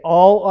say,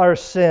 all our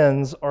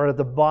sins are at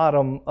the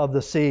bottom of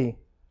the sea.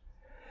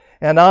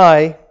 And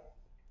I,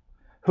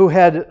 who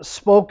had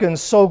spoken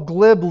so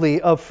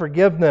glibly of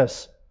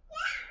forgiveness,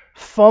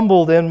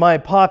 fumbled in my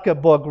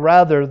pocketbook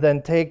rather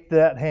than take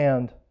that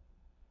hand.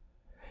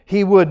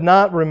 He would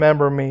not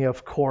remember me,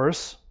 of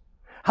course.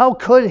 How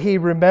could he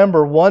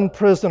remember one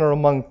prisoner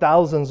among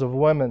thousands of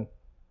women?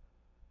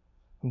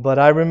 But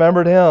I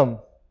remembered him,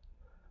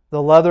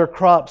 the leather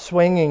crop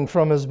swinging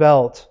from his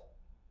belt.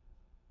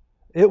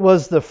 It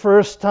was the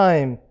first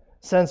time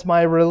since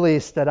my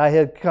release that I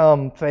had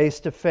come face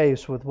to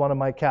face with one of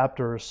my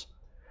captors,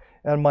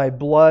 and my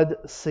blood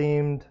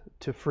seemed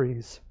to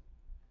freeze.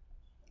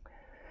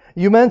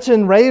 You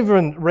mentioned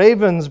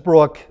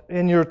Ravensbrück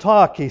in your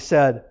talk, he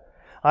said.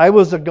 I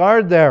was a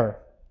guard there.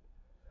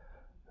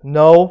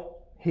 No,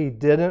 he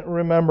didn't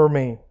remember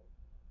me.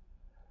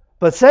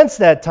 But since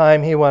that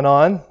time, he went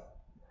on,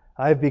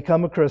 I've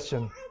become a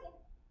Christian.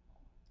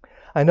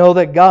 I know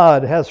that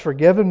God has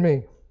forgiven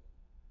me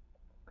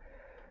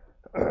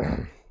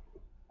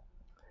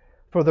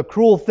for the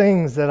cruel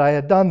things that I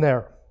had done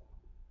there.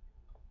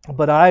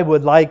 But I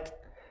would like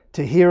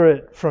to hear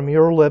it from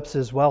your lips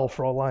as well,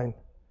 Fräulein.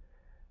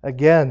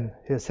 Again,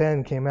 his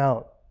hand came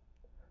out.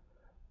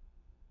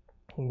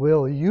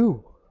 Will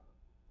you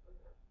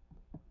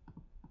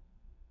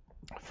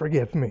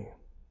forgive me?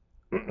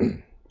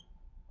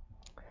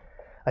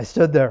 I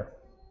stood there.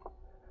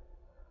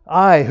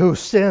 I, whose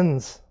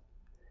sins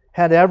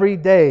had every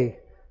day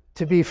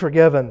to be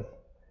forgiven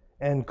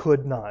and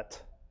could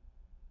not.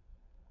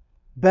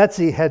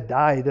 Betsy had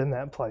died in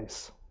that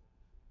place.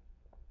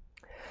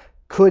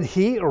 Could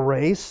he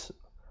erase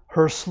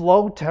her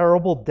slow,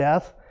 terrible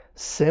death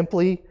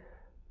simply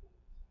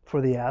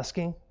for the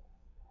asking?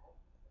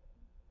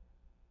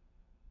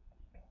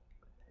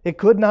 It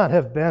could not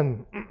have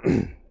been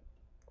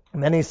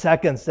many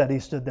seconds that he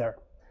stood there,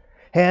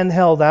 hand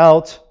held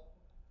out.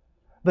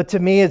 But to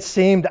me, it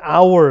seemed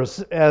hours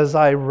as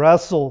I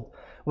wrestled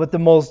with the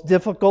most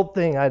difficult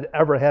thing I'd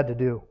ever had to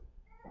do.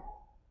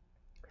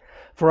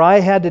 For I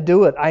had to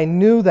do it. I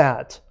knew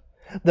that.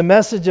 The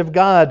message of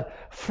God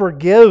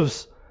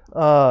forgives,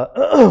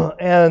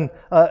 and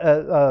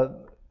the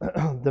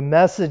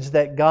message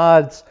that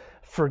God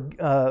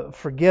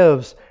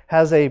forgives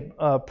has a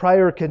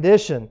prior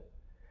condition,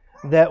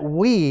 that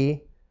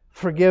we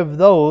forgive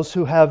those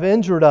who have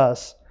injured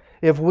us.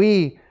 If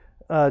we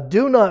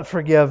do not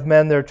forgive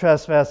men their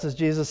trespasses,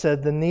 Jesus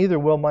said, then neither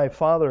will my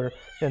Father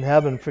in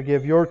heaven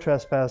forgive your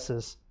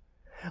trespasses.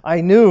 I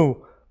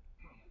knew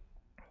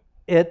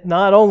it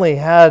not only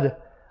had,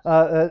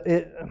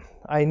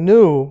 I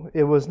knew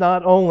it was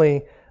not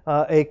only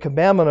a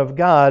commandment of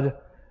God,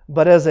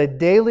 but as a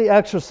daily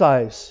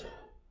exercise.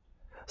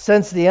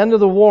 Since the end of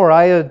the war,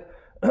 I had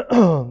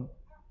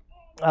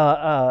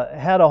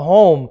had a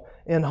home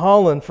in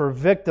Holland for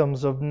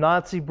victims of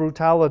Nazi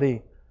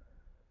brutality.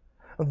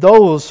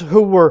 Those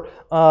who were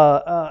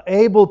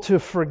able to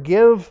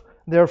forgive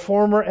their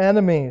former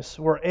enemies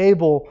were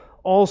able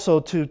also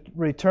to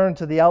return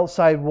to the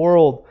outside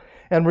world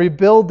and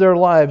rebuild their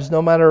lives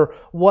no matter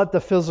what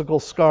the physical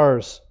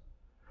scars.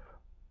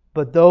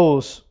 But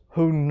those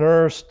who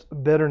nursed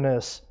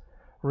bitterness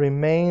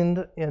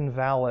remained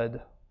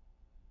invalid.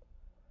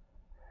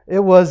 It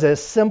was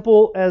as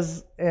simple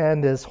as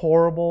and as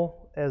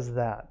horrible as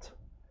that.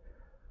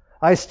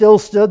 I still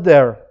stood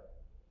there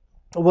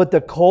with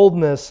the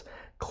coldness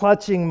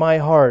clutching my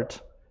heart,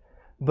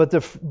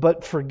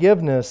 but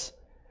forgiveness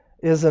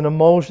is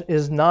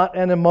not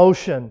an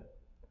emotion.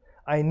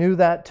 I knew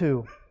that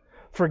too.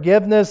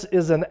 Forgiveness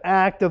is an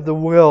act of the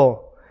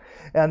will,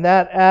 and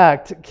that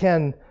act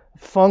can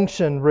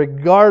function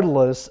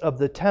regardless of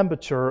the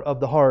temperature of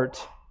the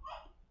heart.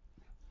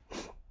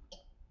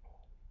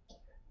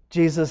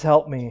 Jesus,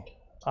 help me.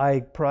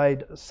 I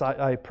prayed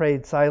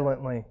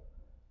silently.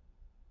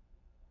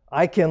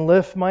 I can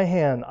lift my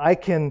hand. I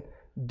can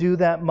do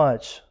that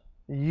much.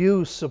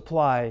 You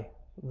supply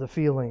the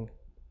feeling.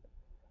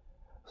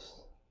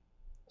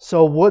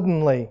 So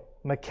woodenly,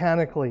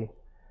 mechanically,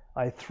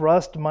 I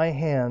thrust my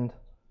hand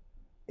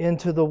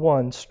into the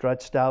one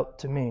stretched out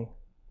to me.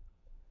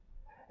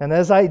 And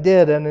as I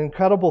did, an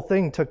incredible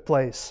thing took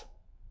place.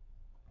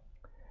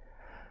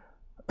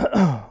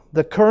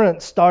 The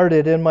current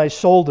started in my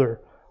shoulder,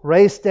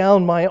 raced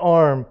down my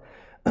arm,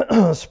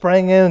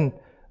 sprang into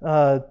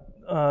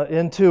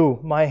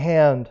my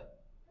hand.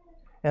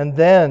 And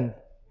then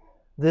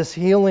this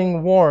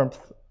healing warmth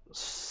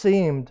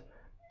seemed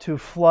to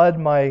flood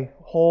my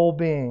whole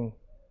being,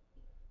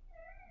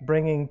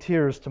 bringing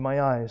tears to my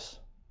eyes.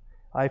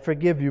 I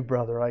forgive you,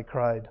 brother, I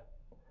cried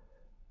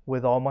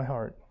with all my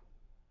heart.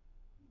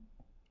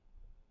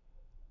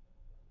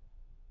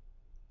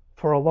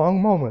 For a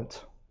long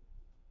moment,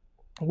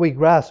 we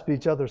grasped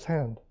each other's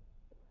hand.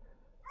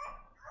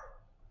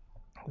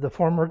 The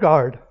former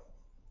guard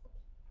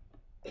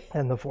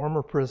and the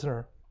former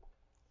prisoner.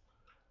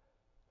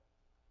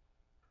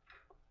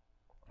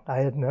 I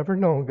had never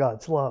known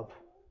God's love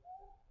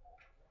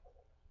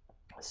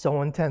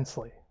so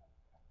intensely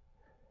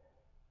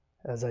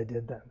as I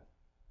did then.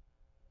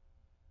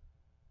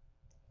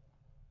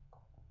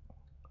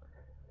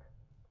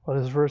 What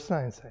does verse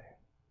 9 say?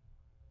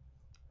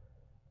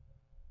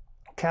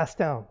 Cast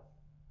down,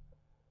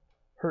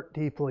 hurt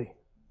deeply,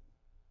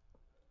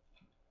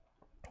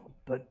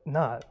 but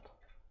not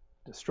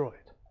destroyed.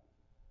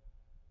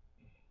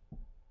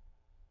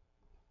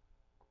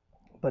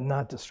 But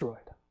not destroyed.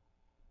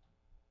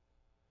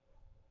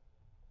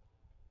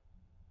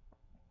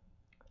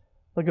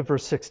 Look at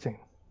verse 16.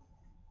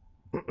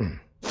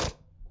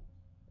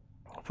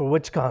 For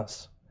which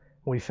cause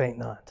we faint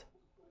not.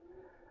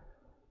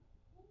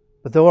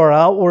 But though our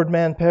outward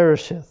man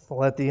perisheth,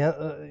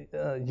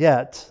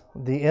 yet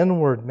the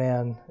inward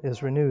man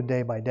is renewed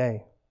day by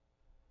day.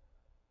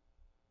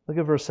 Look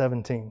at verse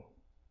 17.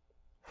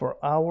 For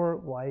our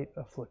light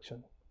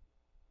affliction.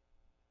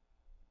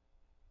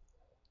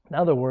 In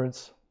other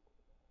words,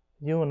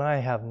 you and I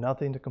have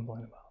nothing to complain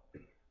about.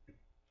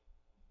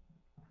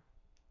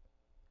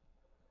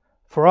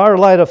 For our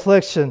light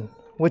affliction,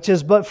 which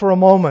is but for a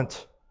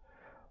moment,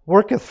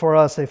 worketh for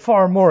us a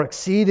far more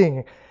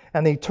exceeding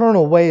and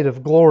eternal weight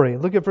of glory.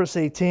 Look at verse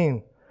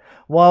 18.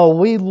 While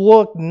we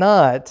look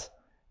not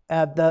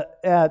at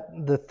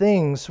the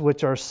things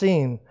which are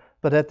seen,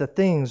 but at the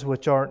things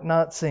which are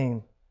not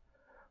seen.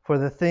 For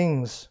the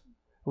things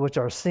which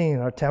are seen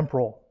are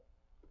temporal,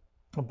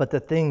 but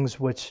the things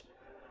which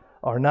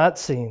are not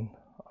seen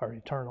are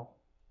eternal.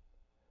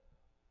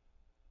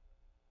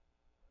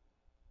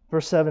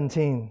 Verse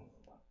 17.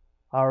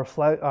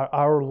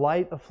 Our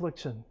light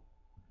affliction.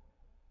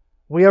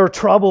 We are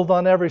troubled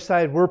on every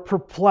side. We're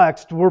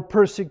perplexed. We're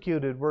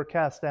persecuted. We're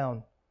cast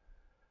down.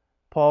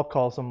 Paul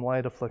calls them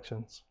light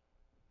afflictions.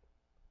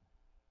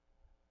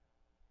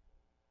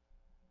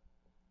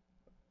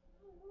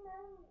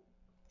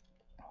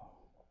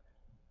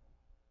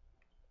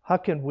 How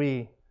can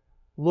we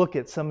look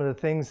at some of the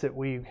things that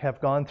we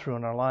have gone through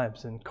in our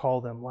lives and call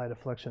them light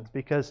afflictions?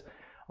 Because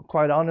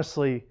quite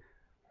honestly,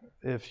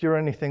 if you're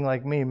anything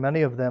like me,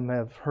 many of them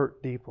have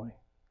hurt deeply. In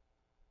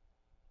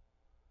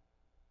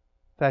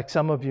fact,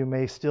 some of you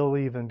may still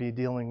even be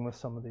dealing with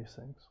some of these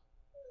things.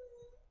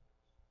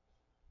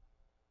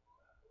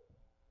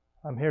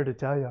 I'm here to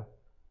tell you,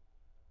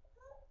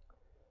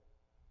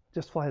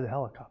 just fly the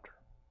helicopter.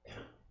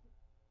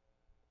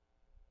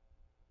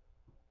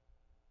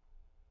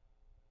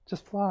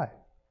 Just fly.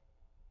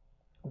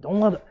 Don't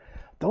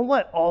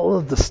let all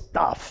of the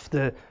stuff,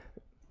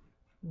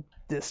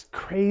 this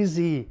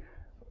crazy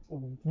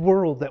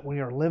world that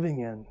we are living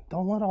in,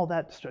 don't let all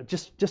that distract.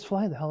 Just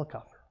fly the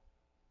helicopter.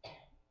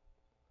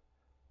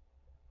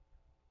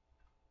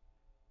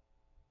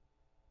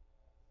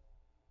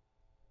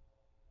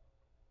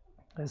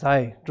 As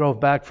I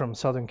drove back from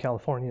Southern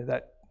California,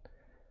 that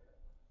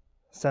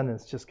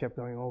sentence just kept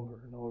going over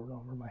and over and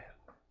over in my head.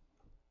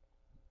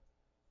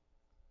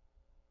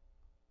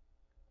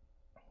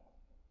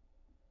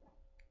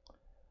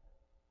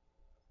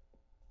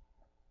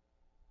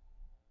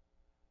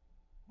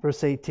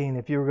 Verse 18,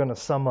 if you were going to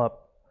sum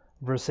up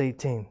verse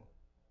 18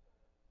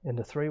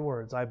 into 3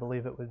 words, I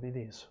believe it would be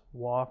these: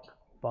 walk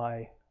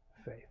by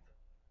faith.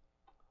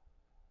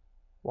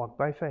 Walk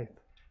by faith.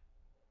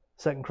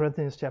 2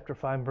 Corinthians chapter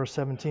 5, verse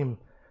 17,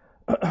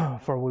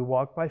 for we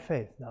walk by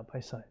faith, not by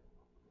sight.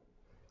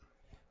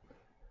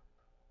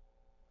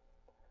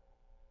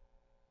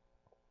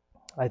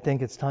 I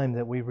think it's time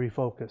that we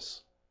refocus.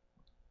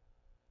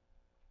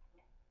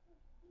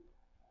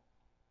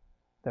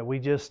 That we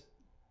just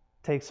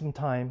take some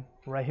time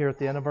right here at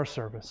the end of our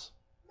service.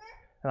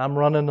 And I'm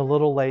running a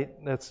little late.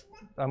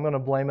 I'm going to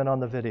blame it on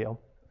the video.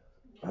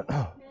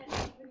 I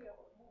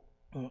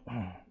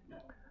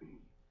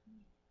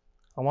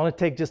want to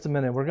take just a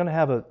minute. We're going to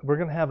have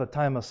a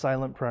time of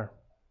silent prayer.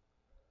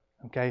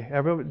 Okay?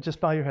 Everybody, just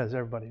bow your heads,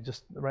 everybody.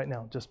 Just right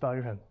now, just bow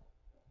your head.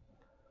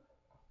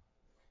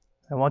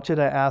 I want you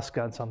to ask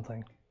God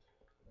something.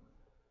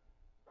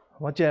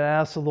 I want you to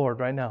ask the Lord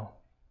right now.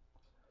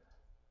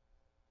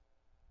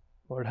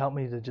 Lord, help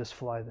me to just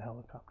fly the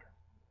helicopter.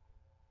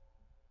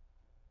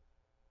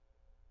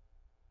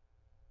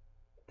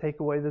 Take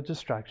away the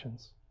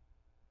distractions.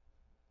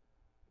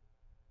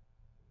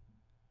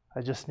 I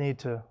just need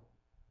to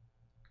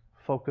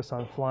focus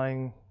on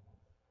flying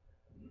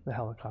the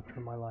helicopter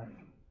in my life.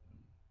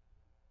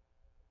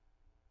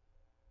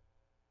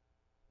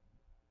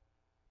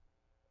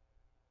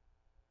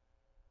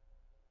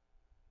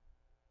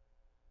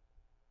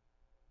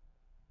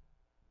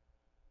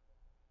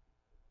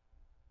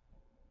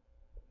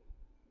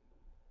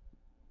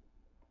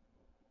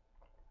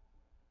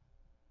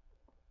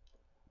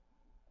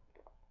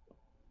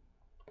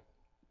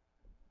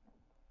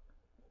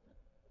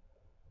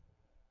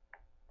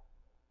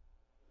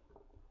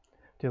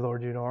 Dear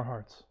Lord, you know our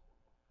hearts.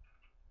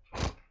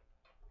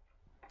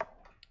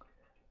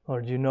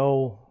 Lord, you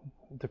know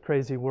the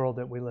crazy world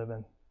that we live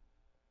in.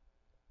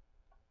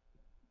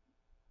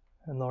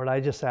 And Lord, I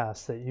just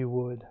ask that you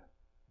would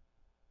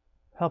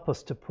help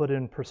us to put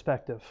in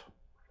perspective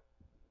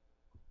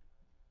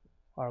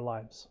our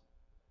lives.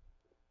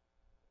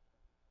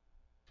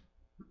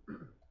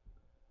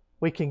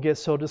 We can get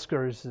so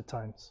discouraged at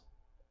times.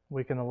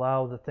 We can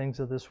allow the things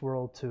of this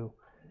world to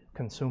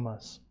consume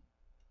us.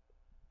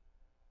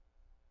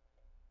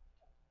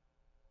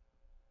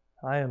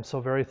 I am so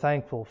very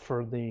thankful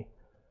for the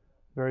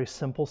very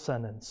simple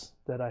sentence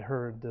that I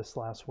heard this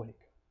last week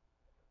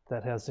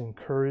that has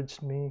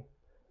encouraged me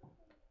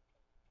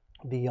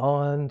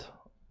beyond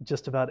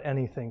just about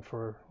anything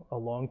for a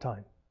long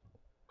time.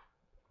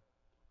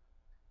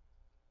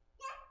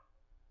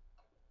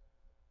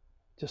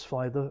 Just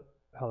fly the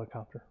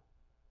helicopter.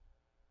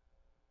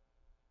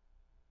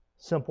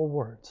 Simple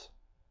words,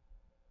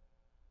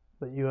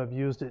 but you have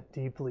used it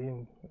deeply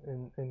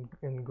and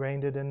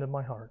ingrained it into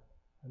my heart.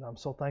 And I'm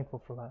so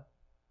thankful for that.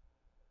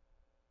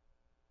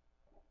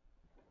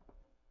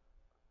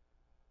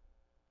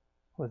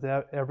 With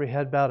every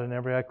head bowed and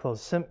every eye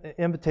closed.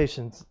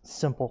 Invitation's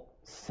simple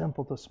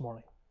this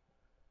morning.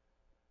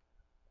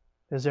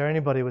 Is there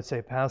anybody who would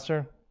say,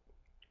 Pastor,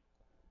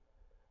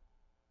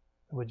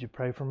 would you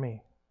pray for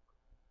me?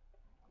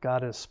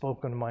 God has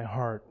spoken to my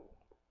heart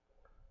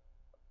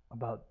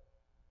about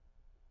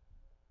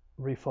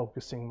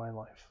refocusing my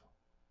life.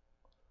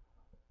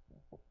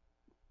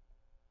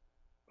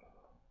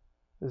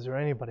 Is there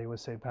anybody who would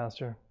say,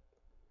 Pastor,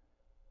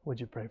 would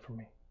you pray for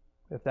me?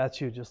 If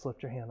that's you, just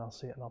lift your hand. I'll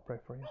see it and I'll pray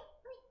for you.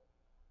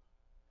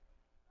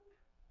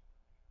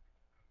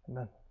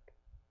 Amen.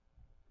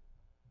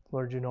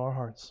 Lord, you know our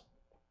hearts.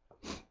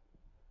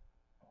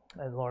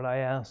 And Lord, I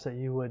ask that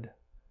you would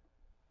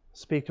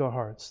speak to our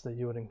hearts, that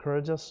you would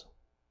encourage us,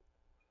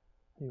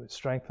 you would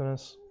strengthen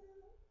us,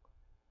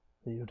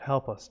 that you would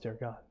help us, dear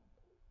God,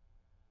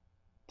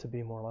 to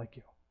be more like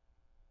you.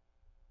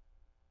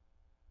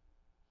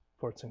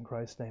 For it's in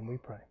Christ's name we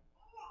pray.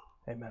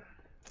 Amen.